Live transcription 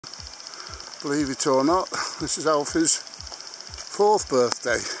Believe it or not, this is Alfie's 4th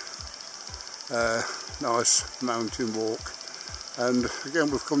birthday. Nice mountain walk. And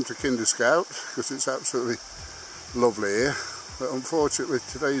again, we've come to Kinder Scout because it's absolutely lovely here. But unfortunately,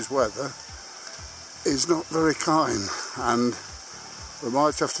 today's weather is not very kind, and we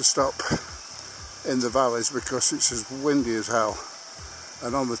might have to stop in the valleys because it's as windy as hell.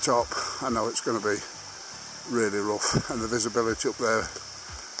 And on the top, I know it's going to be really rough, and the visibility up there,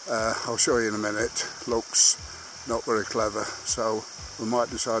 I'll show you in a minute, looks not very clever. So we might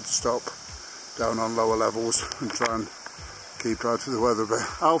decide to stop down on lower levels and try and keep out of the weather a bit.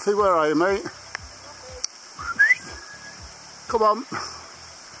 Alfie, where are you, mate? Come on,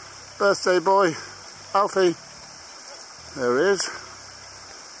 birthday boy, Alfie. There he is.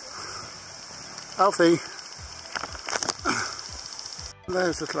 Alfie.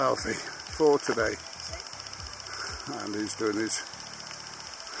 There's little Alfie for today, and he's doing his.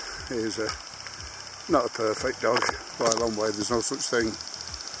 He's not a perfect dog by a long way. There's no such thing,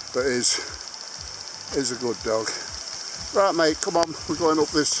 but is a good dog. Right, mate. Come on. We're going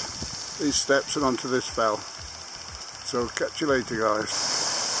up these steps and onto this fell. So catch you later, guys.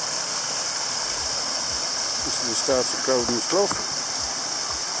 This is the start of Crowden's Clough.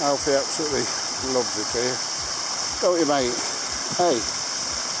 Alfie absolutely loves it here. Don't you, mate? Hey.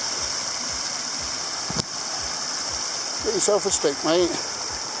 Get yourself a stick, mate.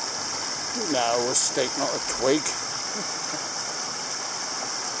 No, a stick, not a twig.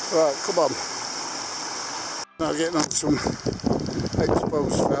 Right, come on. Now getting on some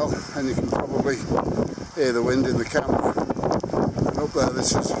exposed fell, and you can probably hear the wind in the camera. And up there,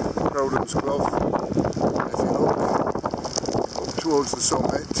 this is Crowden's Clough. If you look up towards the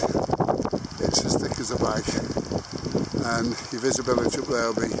summit, it's as thick as a bag, and your visibility up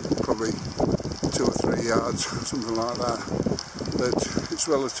there will be probably 2 or 3 yards, something like that. But it's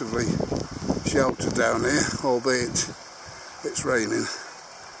relatively sheltered down here, albeit it's raining.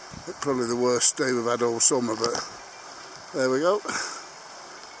 It's probably the worst day we've had all summer, but there we go.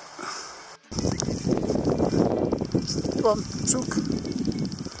 Come on, Zook.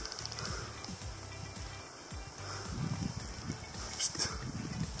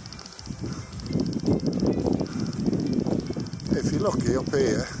 If you're lucky up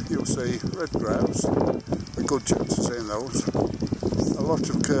here, you'll see red grouse, a good chance of seeing those, a lot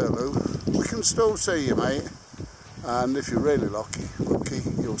of curlew. We can still see you, mate, and if you're really lucky,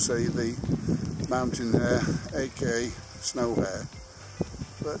 you'll see the mountain hare, aka snow hare,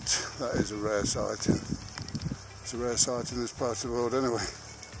 but that is a rare sighting. It's a rare sight in this part of the world anyway.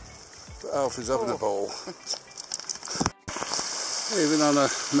 But Alfie's having a ball. Even on a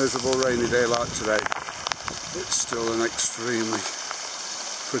miserable rainy day like today, it's still an extremely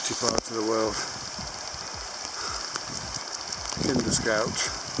pretty part of the world. Kinder Scout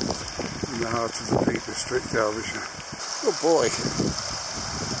in the heart of the Peak District, Derbyshire. Good boy.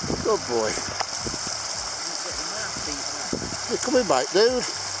 Good boy. You're coming back, dude.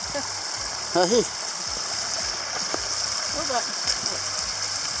 Hey. Go back.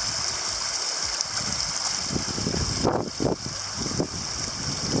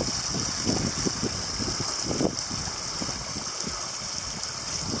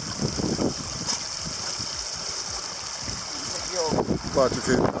 Quite a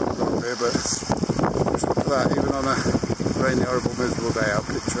few up here, but just look at that, even on a rainy, horrible, miserable day, how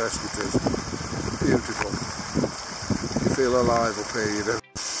picturesque it is. Beautiful. You feel alive up here, you do.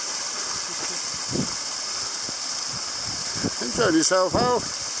 Enjoy yourself, Al.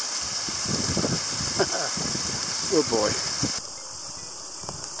 Good boy.